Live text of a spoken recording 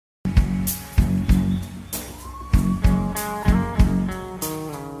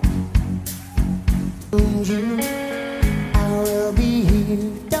find you, I will be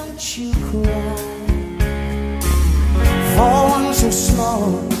here, don't you cry. For one so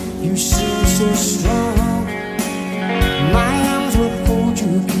small, you seem so strong. My arms will hold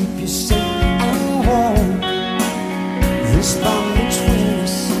you, keep you safe and warm. This bond between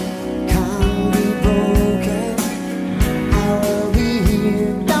us can't be broken. I will be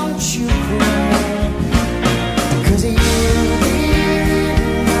here, don't you cry. 'Cause you'll be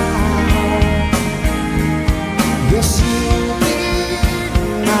in my heart. Yes, you'll be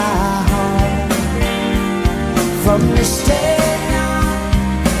in my heart. From this day on,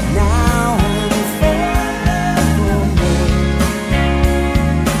 now and forevermore.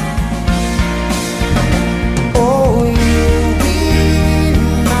 Oh, you'll be in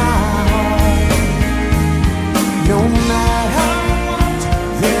my heart. No matter what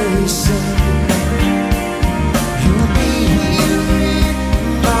they say, you'll be here in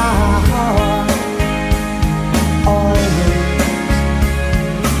my heart always.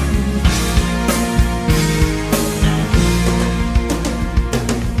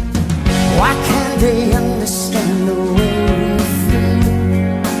 Why can't they understand the way we feel?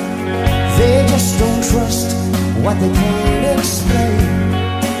 They just don't trust what they can't explain.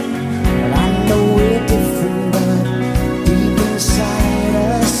 Well, I know we're different, but deep inside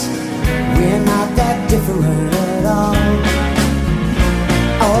us, we're not that different at all.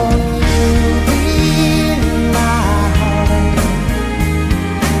 Oh, you'll be in my heart.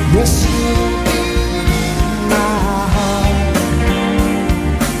 Yes, you'll be in my heart.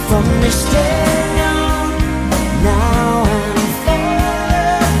 From this day on, now and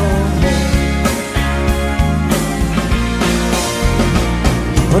forevermore.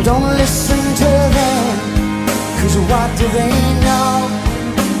 Well, don't listen to them, 'cause what do they know?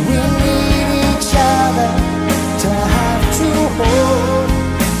 We need each other to have to hold.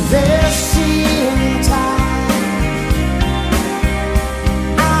 They're seeing time,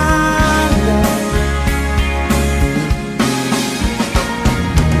 I know.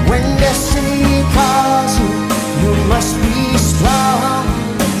 When destiny calls you, you must be strong.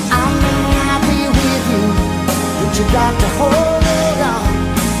 I'm happy with you, but you got to hold it on.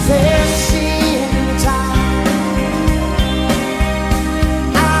 They're seeing time,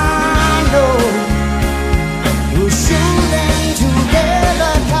 I know. We'll shoot them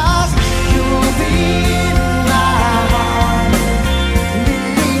together, 'cause you'll be in my heart.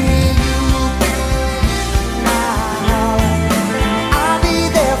 Believe me, you'll be in my heart. I'll be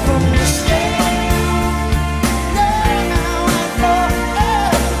there from this day on, now and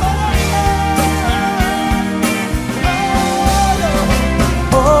forever.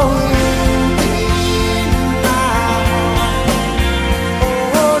 Oh, you'll be in my heart.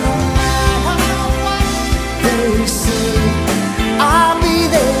 Oh, no matter what they say, I'll be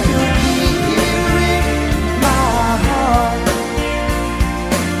there. You'll be here in my heart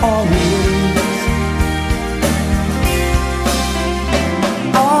always.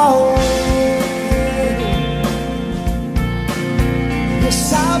 Always. Yes,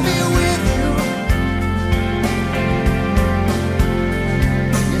 I'll be with you.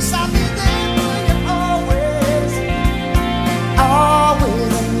 Yes, I'll be there for you always.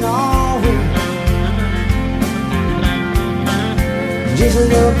 Always and always. Just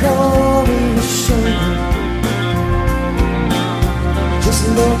look over your shoulder. Just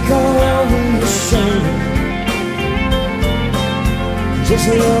look over your shoulder. Just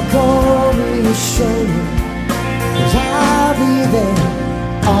look over your shoulder, 'cause I'll be there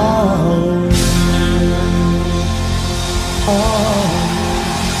always. Always.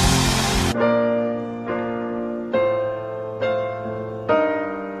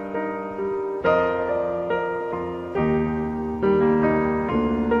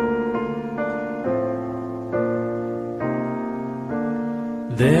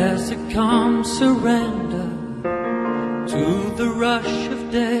 There's a calm surrender to the rush of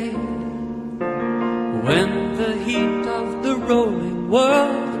day, when the heat of the rolling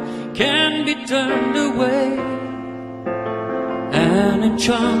world can be turned away. An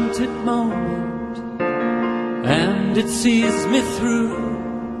enchanted moment, and it sees me through.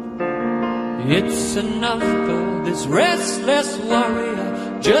 It's enough for this restless warrior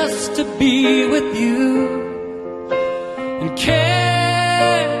just to be with you. And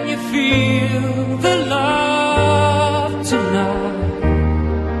can you feel the love tonight?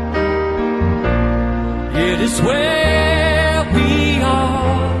 It is where we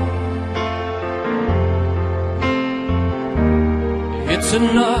are. It's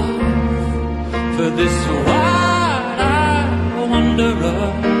enough for this wide-eyed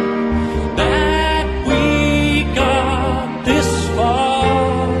wanderer that we got this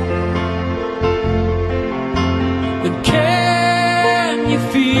far.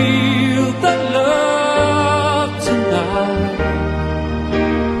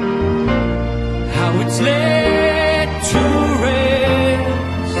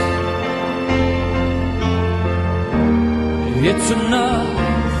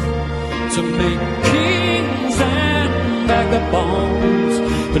 vagabonds,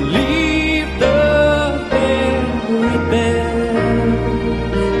 but leave the very best.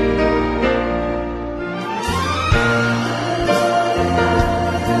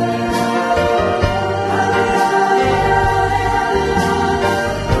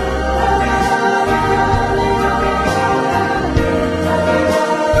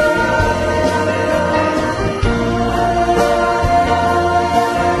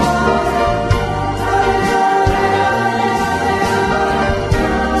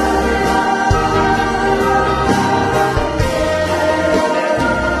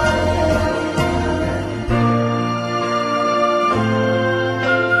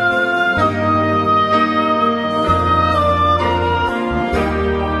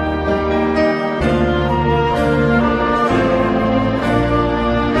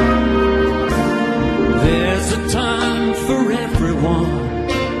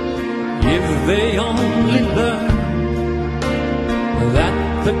 They only learn that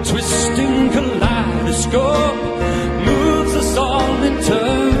the twisting kaleidoscope moves us all in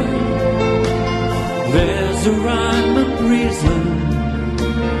turn. There's a rhyme and reason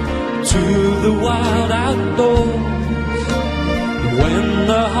to the wild outdoors. When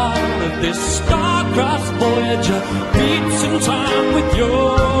the heart of this star-crossed voyager beats in time with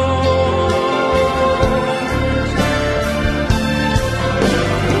yours.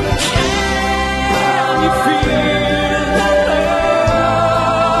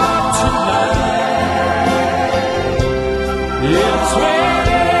 It's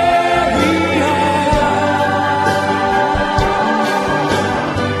where we are.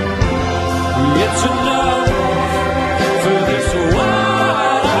 It's enough for this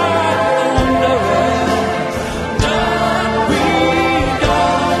wild wanderer that we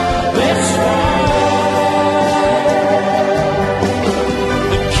got this far.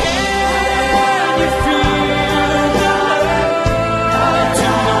 And can you feel the love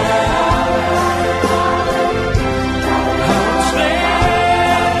tonight?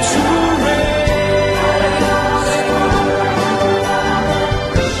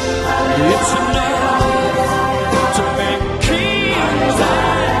 It's enough to make kings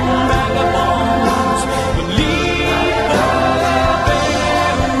and vagabonds believe the very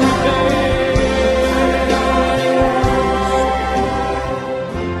best.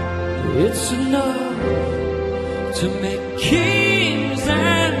 It's enough to make kings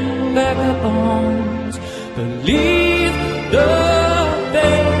and vagabonds believe the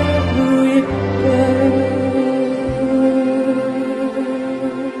very best.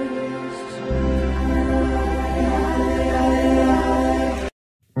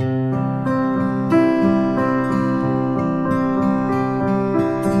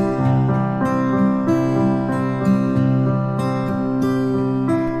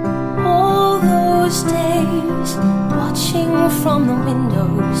 From the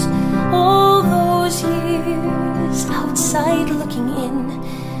windows, all those years outside looking in,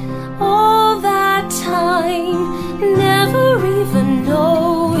 all that time never even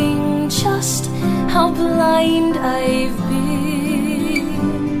knowing just how blind I've been.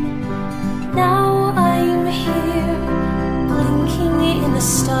 Now I'm here, blinking in the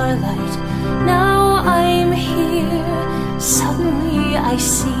starlight. Now I'm here, suddenly I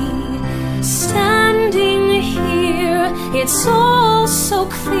see, standing here, it's all so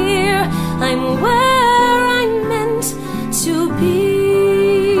clear, I'm where I'm meant to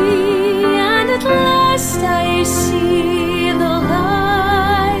be. And at last I see the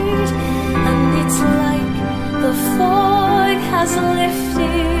light, and it's like the fog has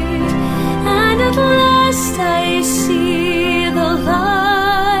lifted. And at last I see the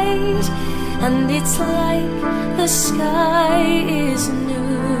light, and it's like the sky is new,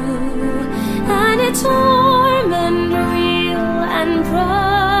 and it's warm and real and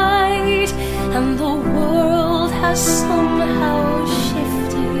bright, and the world has somehow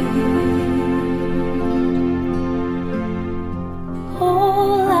shifted.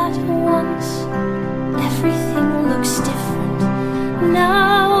 All at once, everything looks different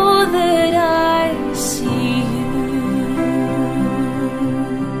now that I see you.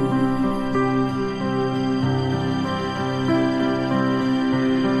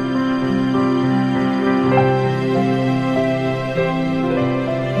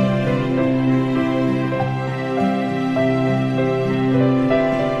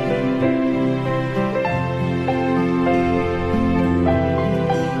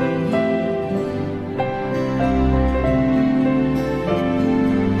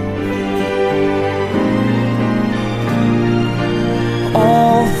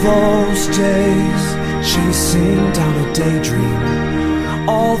 Those days chasing down a daydream,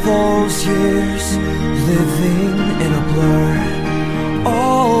 all those years living in a blur.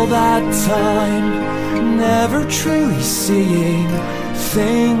 that time, never truly seeing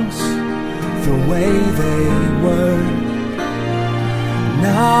things the way they were.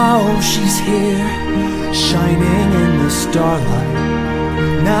 Now she's here, shining in the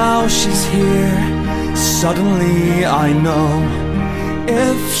starlight. Now she's here, suddenly I know.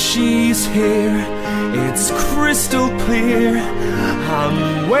 If she's here, it's crystal clear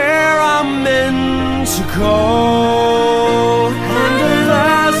I'm where I'm meant to go. And at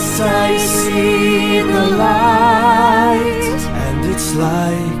last I see the light, and it's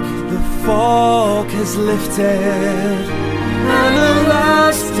like the fog has lifted. And at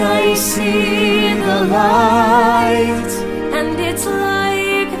last I see the light, and it's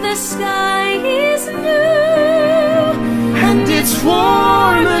like the sky is new, and it's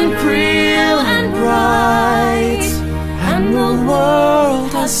warm and real and bright, and the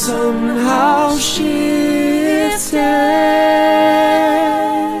world has somehow shifted.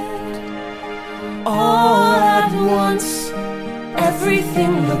 All at once,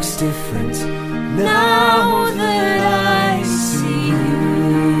 everything looks different now that I see you.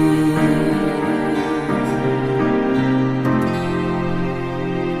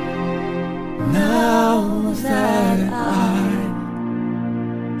 Now that I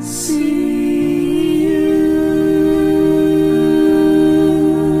see you.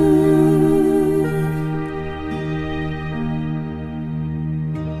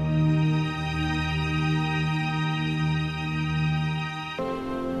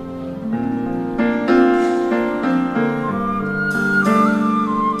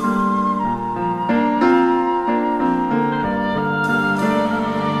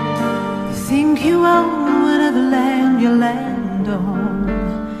 Think you own whatever land you land on.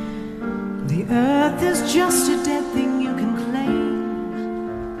 The earth is just a dead thing you can claim.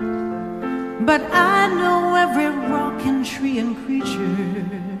 But I know every rock and tree and creature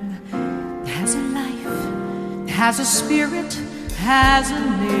has a life, has a spirit, has a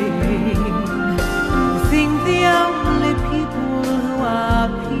name. You think the only people who are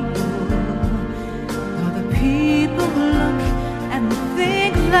people are the people who look and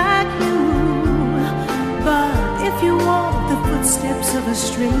think like you. But if you walk the footsteps of a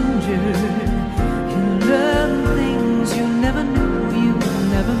stranger, you learn things you never knew, you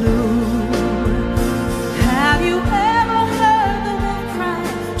never knew. Have you ever heard the wolf cry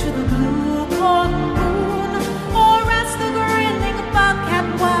to the blue corn moon, or ask the grinning bobcat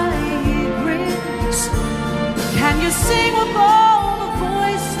while he grins? Can you sing with all the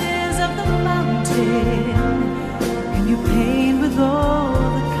voices of the mountain? Can you paint with all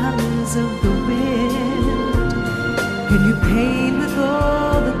the colors of the wind? Can you paint with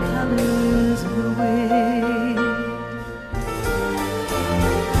all the colors of the wind?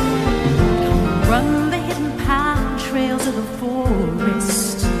 Come run the hidden pine trails of the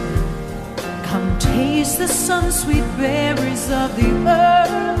forest. Come taste the sun-sweet berries of the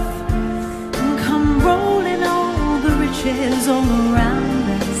earth. Come roll in all the riches all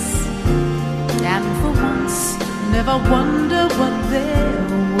around us. And for once, never wonder what they're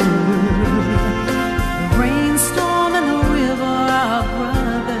worth. The rainstorm and the river are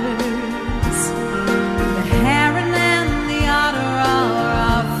brothers. The heron and the otter are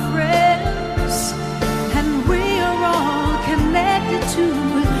our friends. And we are all connected to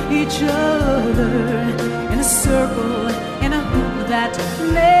each other in a circle, in a hoop that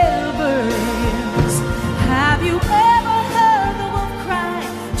never ends. Have you ever heard the wolf cry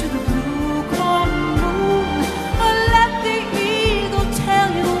to the blue corn moon, or let the eagle tell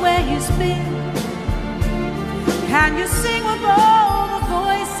you where he's been? Can you sing with all the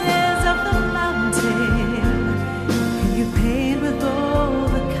voices of the mountain? Can you paint with all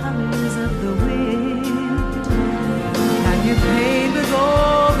the colors of the wind? Can you paint with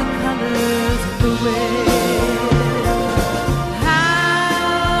all the colors of the wind?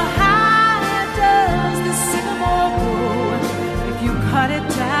 Cut it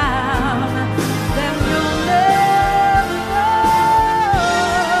down, then you'll never know,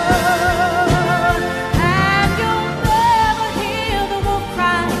 and you'll never hear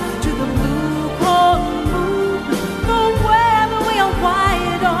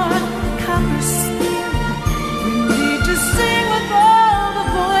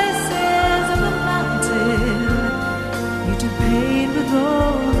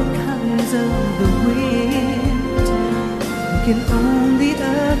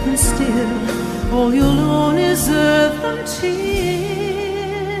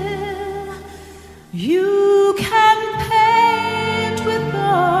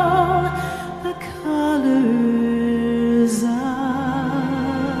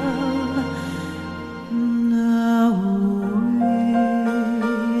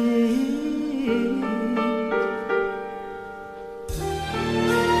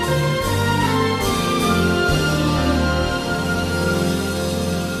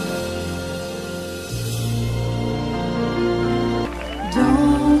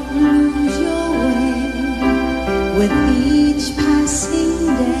with each passing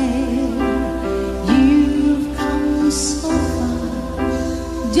day. You've come so far,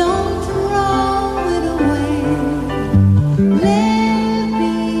 don't throw it away. Live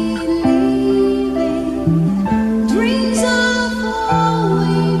believing, dreams are for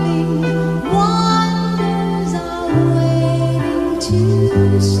weaving, wonders are waiting to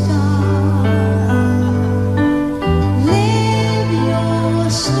start. Live your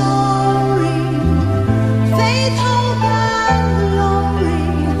story, faith, hope, and glory.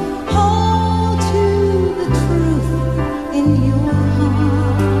 Hold to the truth in your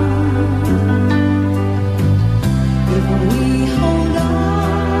heart. If we hold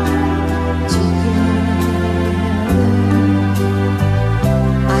on together,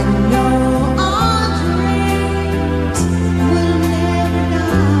 I know our dreams will never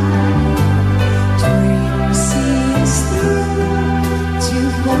die. Dreams see us through to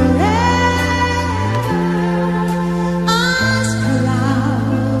forever, as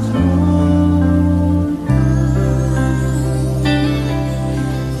clouds roll by.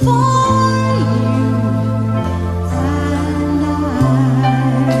 For you and I,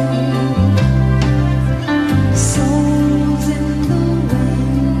 souls in the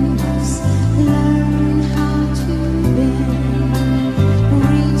winds, learn how to bend,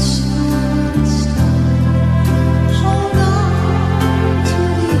 reach for the stars, hold on to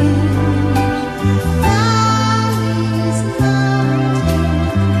the end. Valleys,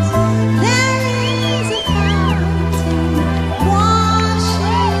 mountains, there is a fountain,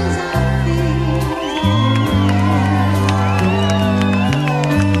 washes our fears away.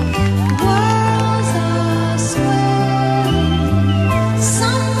 Worlds are swaying,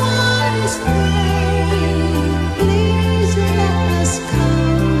 someone is praying. Please let us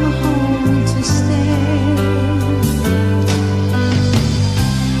come home to stay.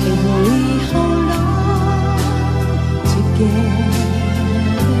 If we hold on together,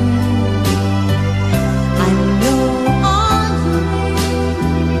 I know our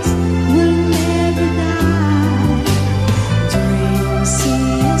dreams will never die. Dreams see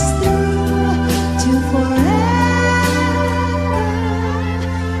us through to forever,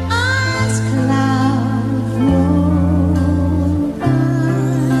 as clouds roll by.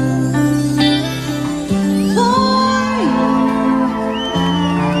 For you and I,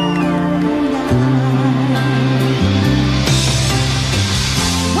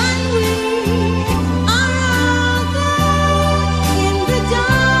 when we are out there in the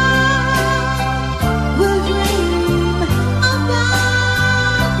dark, we'll dream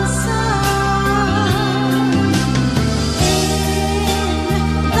about the sun. In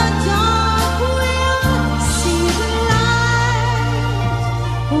the dark, we'll see the light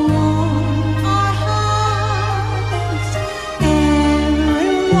warm our hearts, everyone.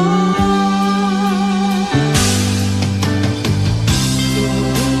 If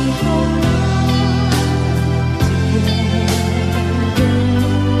we hold on together,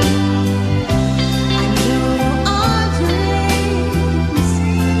 I know our dreams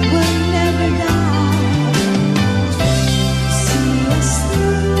will never die. See us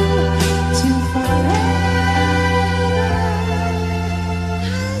through to forever,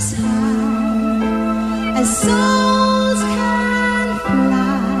 as high as souls can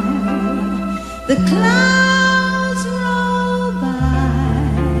fly. The clouds roll by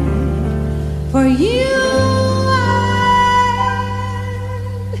for you and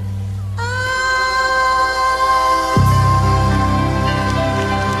I.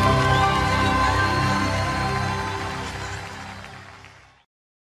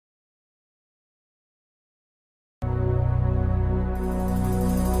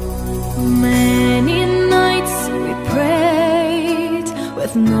 Many nights we prayed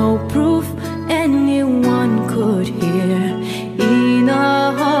with no proof anyone could hear. In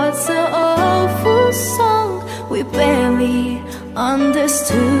our hearts, an awful song we barely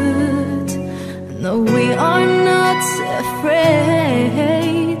understood. No, we are not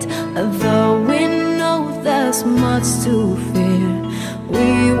afraid, although we know there's much to fear. We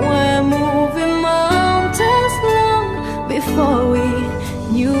were moving mountains long before we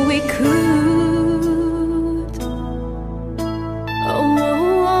knew we could.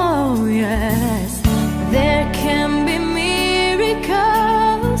 Oh, yes, there can be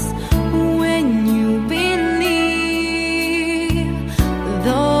miracles when you believe.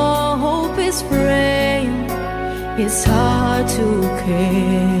 Though hope is frail, it's hard to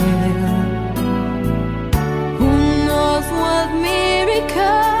kill. Who knows what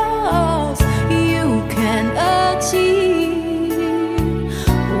miracles you can achieve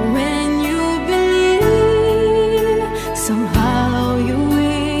when you believe. Somehow you will.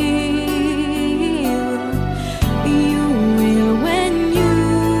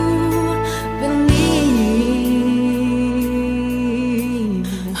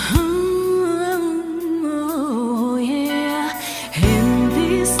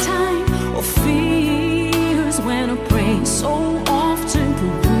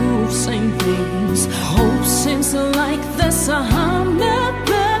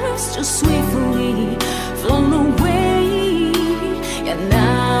 and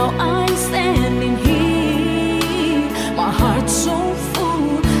now I'm standing here. My heart's so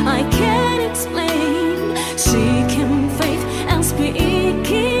full, I can't explain. Seeking faith and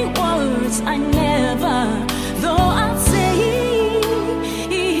speaking words I never thought I'd say.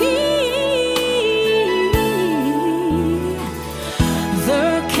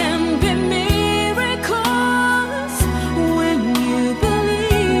 There can be miracles when you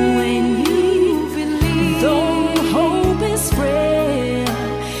believe. Though hope is frail,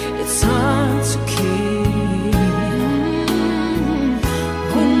 it's hard to keep.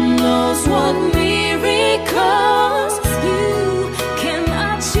 Who knows what miracles you can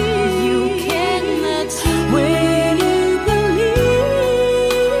achieve when you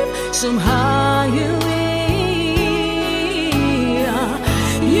believe. Somehow you will.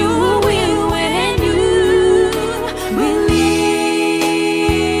 You will when you believe.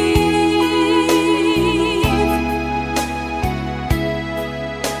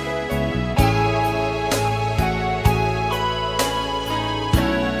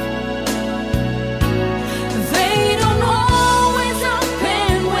 They don't always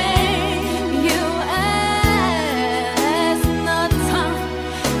happen when you ask not time,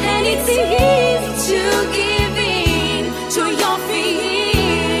 and it's easy to give in to your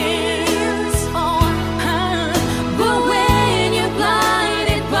fears. But when you're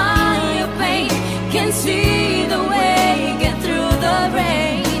blinded by your pain, can see the way, get through the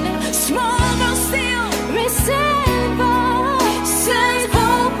rain. Small but still resemble, says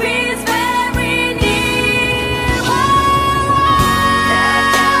hope is very near.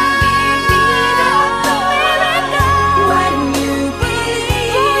 When you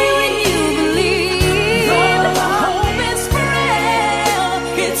believe, though hope is frail,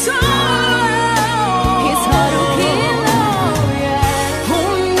 it's hard to kill. Who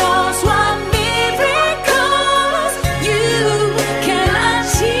knows what miracles you can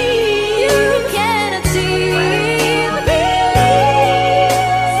achieve?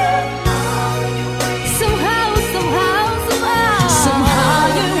 Somehow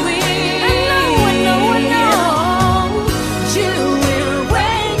you will. I know. You will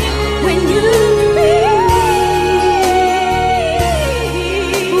when you believe.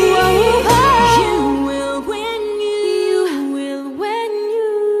 You will when you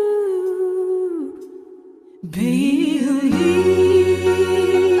believe.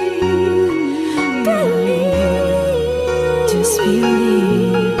 Just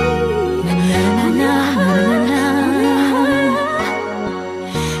believe.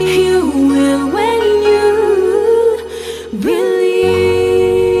 You will when you believe.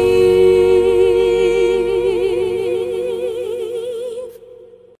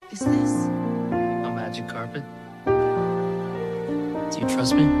 Is this a magic carpet? Do you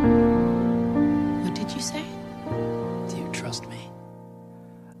trust me? What did you say? Do you trust me?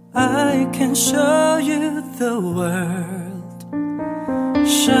 I can show you the world,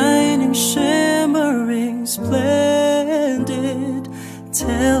 shining, shimmering, splendid.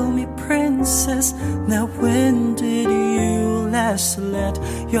 Tell me, princess, now when did you last let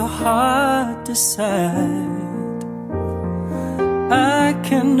your heart decide? I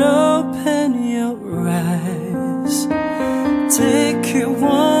can open your eyes, take you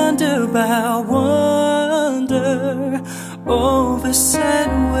wonder by wonder, over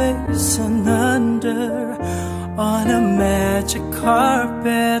sideways and under, on a magic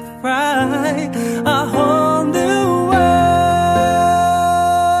carpet ride, a whole new world,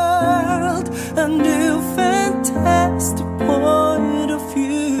 a new fantastic point of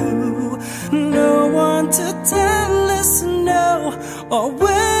view. No one to tell us no, or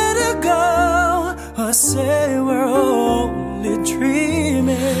where to go, or say we're only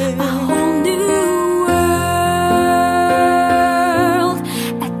dreaming. A whole new world,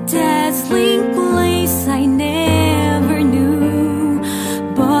 a dazzling place I never knew.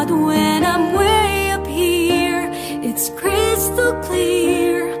 But when I'm way up here, it's crystal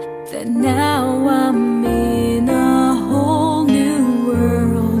clear that now I'm in a whole new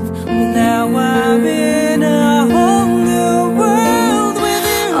world. Now I'm in a whole new world with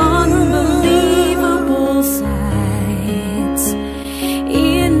you. Unbelievable sights,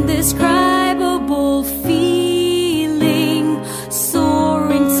 indescribable feeling,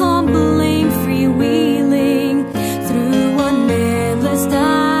 soaring, tumbling, freewheeling through an endless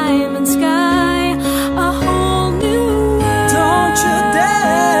diamond sky. A whole new world. Don't you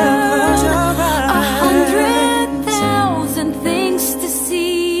dare close your eyes. 100,000 things to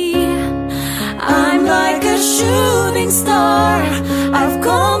see. I'm like a shooting star. I've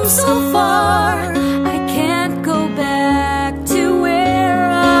come so far. I can't go back to where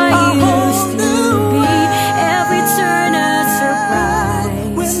I used to be. Every turn a surprise.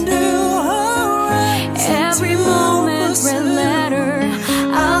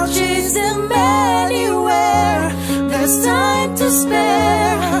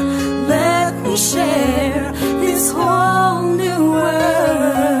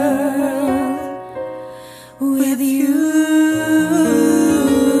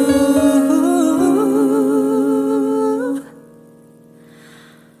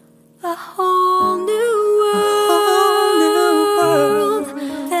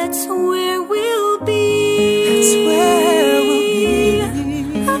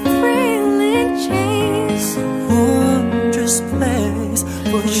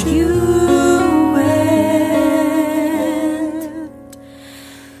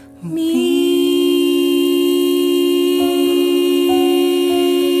 me.